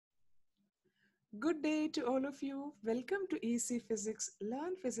Good day to all of you. Welcome to Easy Physics.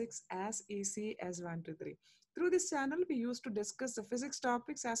 Learn physics as easy as 1, 2, 3. Through this channel, we used to discuss the physics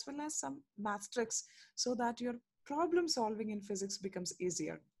topics as well as some math tricks so that your problem solving in physics becomes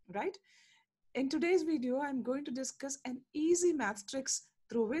easier, right? In today's video, I'm going to discuss an easy math tricks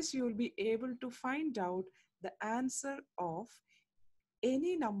through which you will be able to find out the answer of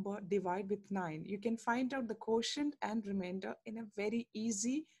any number divide with 9. You can find out the quotient and remainder in a very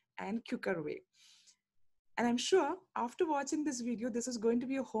easy and quicker way. And I'm sure after watching this video, this is going to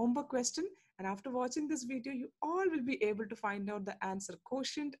be a homework question. And after watching this video, you all will be able to find out the answer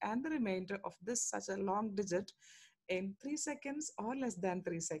quotient and the remainder of this such a long digit in 3 seconds or less than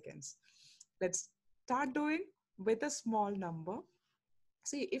 3 seconds. Let's start doing with a small number.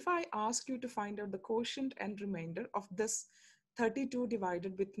 See, if I ask you to find out the quotient and remainder of this 32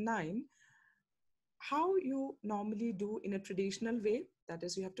 divided with 9, how you normally do in a traditional way, that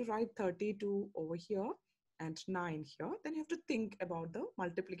is you have to write 32 over here and 9 here. Then you have to think about the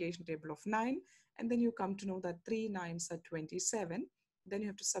multiplication table of 9, and then you come to know that 3 9s are 27. Then you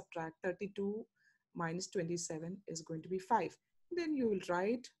have to subtract 32 minus 27 is going to be 5. Then you will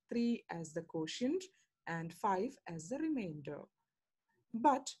write 3 as the quotient and 5 as the remainder.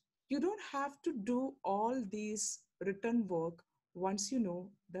 But you don't have to do all these written work once you know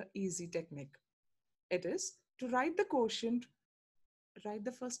the easy technique. It is to write the quotient, write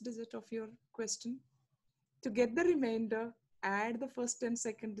the first digit of your question. To get the remainder, add the first and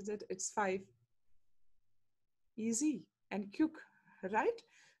second digit, it's 5. Easy and quick, right?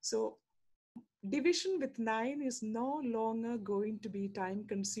 So division with 9 is no longer going to be time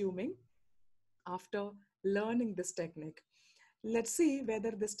consuming after learning this technique. Let's see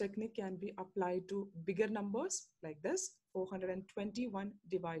whether this technique can be applied to bigger numbers like this, 421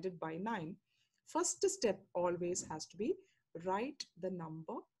 divided by 9. First step always has to be write the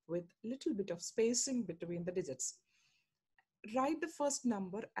number with little bit of spacing between the digits. Write the first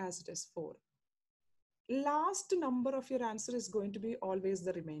number as it is 4. Last number of your answer is going to be always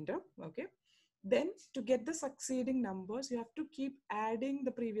the remainder, okay? Then to get the succeeding numbers, you have to keep adding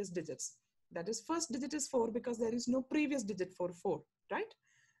the previous digits. That is, first digit is 4 because there is no previous digit for 4, right?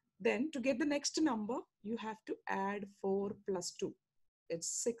 Then to get the next number, you have to add 4 plus 2. It's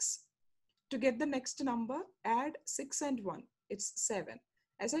 6. To get the next number, add 6 and 1. It's 7.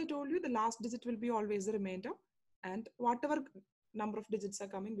 As I told you, the last digit will be always the remainder. And whatever number of digits are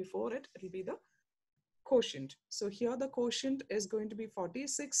coming before it, it will be the quotient. So here the quotient is going to be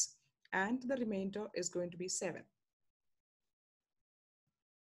 46 and the remainder is going to be 7.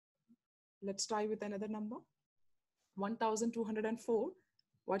 Let's try with another number. 1204.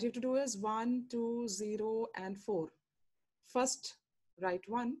 What you have to do is 1, 2, 0, and 4. First, write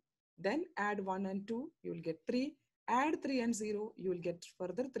 1, then add 1 and 2, you will get 3. Add 3 and 0, you will get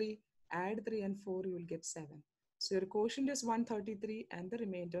further 3. Add 3 and 4, you will get 7. So your quotient is 133 and the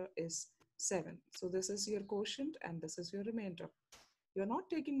remainder is 7. So this is your quotient and this is your remainder. You're not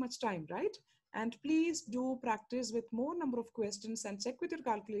taking much time, right? And please do practice with more number of questions and check with your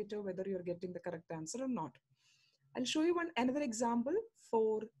calculator whether you're getting the correct answer or not. I'll show you another example.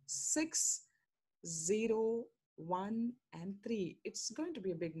 4, 6, 0, 1, and 3. It's going to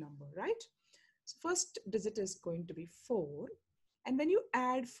be a big number, right? So first digit is going to be 4. And when you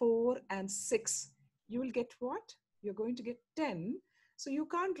add 4 and 6, you will get what? You're going to get 10. So you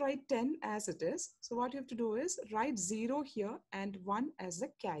can't write 10 as it is. So what you have to do is write 0 here and 1 as a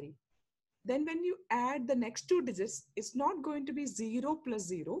carry. Then when you add the next two digits, it's not going to be 0 plus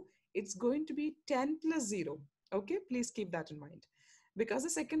 0. It's going to be 10 plus 0. Okay, please keep that in mind. Because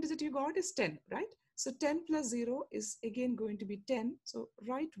the second digit you got is 10, right? So 10 plus 0 is again going to be 10. So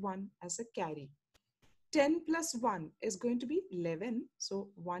write 1 as a carry. 10 plus 1 is going to be 11. So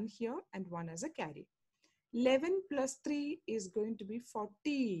 1 here and 1 as a carry. 11 plus 3 is going to be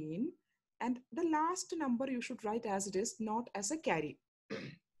 14. And the last number you should write as it is, not as a carry.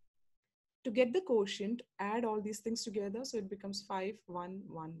 To get the quotient, add all these things together. So it becomes 5, 1,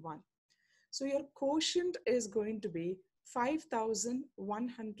 1, 1. So your quotient is going to be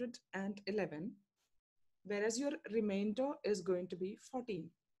 5,111, whereas your remainder is going to be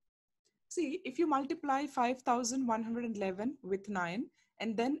 14. See, if you multiply 5,111 with 9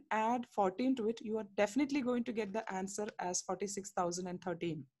 and then add 14 to it, you are definitely going to get the answer as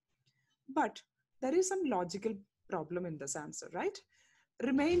 46,013. But there is some logical problem in this answer, right?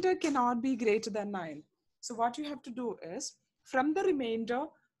 Remainder cannot be greater than 9. So what you have to do is, from the remainder,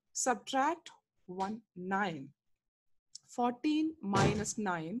 subtract 9. 14 minus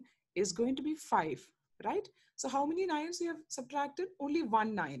 9 is going to be 5, right? So how many 9s you have subtracted? Only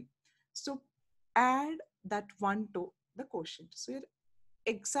 1 9. So add that 1 to the quotient. So your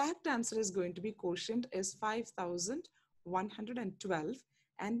exact answer is going to be quotient is 5112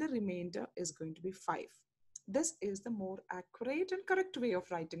 and the remainder is going to be 5. This is the more accurate and correct way of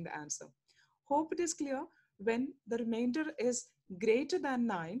writing the answer. Hope it is clear. When the remainder is greater than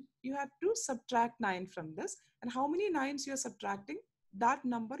 9, you have to subtract 9 from this. And how many 9s you are subtracting, that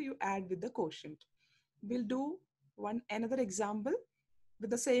number you add with the quotient. We'll do another example with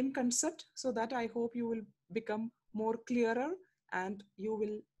the same concept so that I hope you will become more clearer and you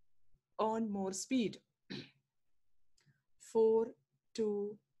will earn more speed. 4,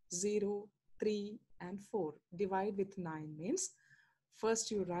 2, 0, 3, and 4. Divide with 9 means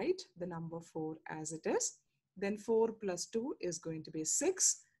first you write the number 4 as it is. Then 4 plus 2 is going to be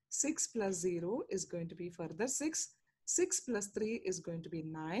 6. 6 plus 0 is going to be further 6. 6 plus 3 is going to be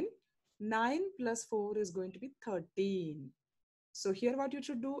 9. 9 plus 4 is going to be 13. So here what you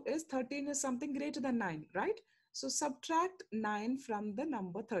should do is 13 is something greater than 9, right? So subtract 9 from the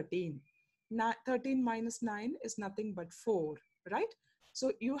number 13. 13 minus 9 is nothing but 4, right?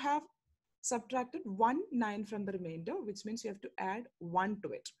 So you have subtracted 9 from the remainder, which means you have to add 1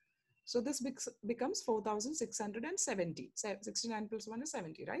 to it. So this becomes 4,670. 69 plus 1 is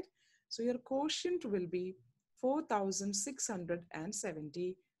 70, right? So your quotient will be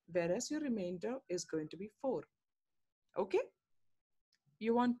 4,670, whereas your remainder is going to be 4. Okay?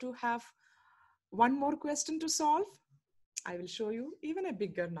 You want to have one more question to solve? I will show you even a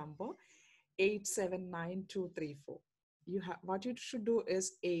bigger number, 879234. What you should do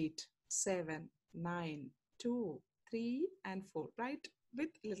is 8, 7, 9, 2, 3, and 4. Write with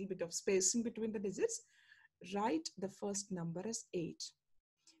a little bit of spacing between the digits. Write the first number as 8.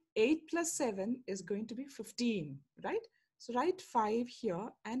 8 plus 7 is going to be 15, right? So write 5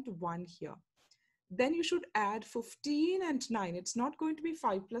 here and 1 here. Then you should add 15 and 9. It's not going to be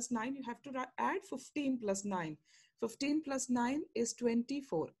 5 plus 9. You have to add 15 plus 9. 15 plus 9 is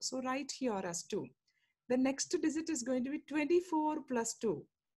 24. So write here as 2. The next digit is going to be 24 plus 2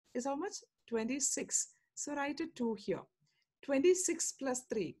 is how much? 26. So write a 2 here. 26 plus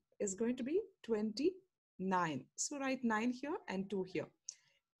 3 is going to be 29. So write 9 here and 2 here.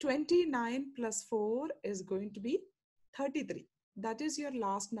 29 plus 4 is going to be 33. That is your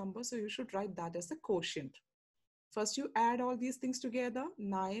last number, so you should write that as the quotient. First you add all these things together.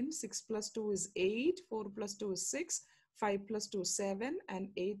 9, 6 plus 2 is 8, 4 plus 2 is 6, 5 plus 2 is 7,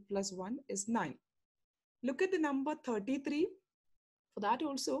 and 8 plus 1 is 9. Look at the number 33. For that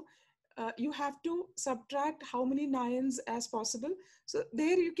also, you have to subtract how many 9s as possible. So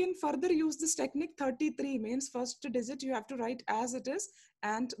there you can further use this technique. 33 means first digit you have to write as it is,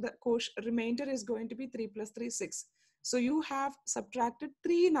 and the remainder is going to be 3 plus 3, 6. So you have subtracted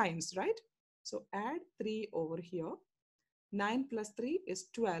 3 9s, right? So add 3 over here. 9 plus 3 is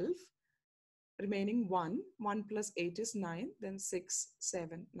 12. Remaining 1. 1 plus 8 is 9. Then 6,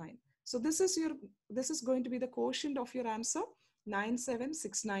 7, 9. So this is going to be the quotient of your answer.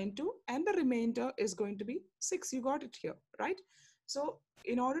 97692, and the remainder is going to be 6. You got it here, right? So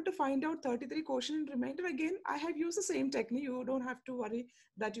in order to find out 33 quotient and remainder, again, I have used the same technique. You don't have to worry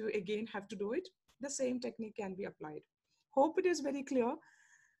that you again have to do it. The same technique can be applied. Hope it is very clear.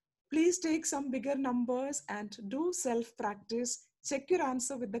 Please take some bigger numbers and do self-practice. Check your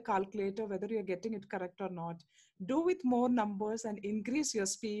answer with the calculator, whether you're getting it correct or not. Do with more numbers and increase your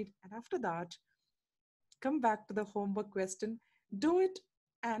speed. And after that, come back to the homework question. Do it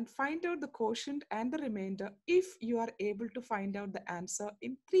and find out the quotient and the remainder. If you are able to find out the answer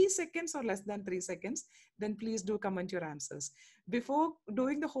in 3 seconds or less than 3 seconds, then please do comment your answers. Before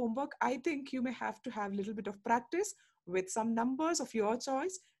doing the homework, I think you may have to have a little bit of practice with some numbers of your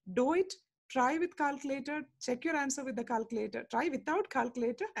choice. Do it. Try with calculator, check your answer with the calculator, try without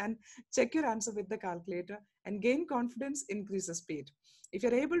calculator and check your answer with the calculator, and gain confidence, increase the speed. If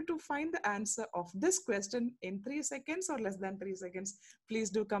you're able to find the answer of this question in 3 seconds or less than 3 seconds, please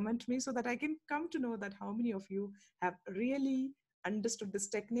do comment me so that I can come to know that how many of you have really understood this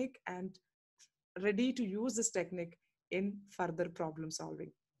technique and ready to use this technique in further problem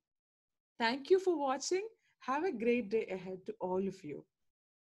solving. Thank you for watching. Have a great day ahead to all of you.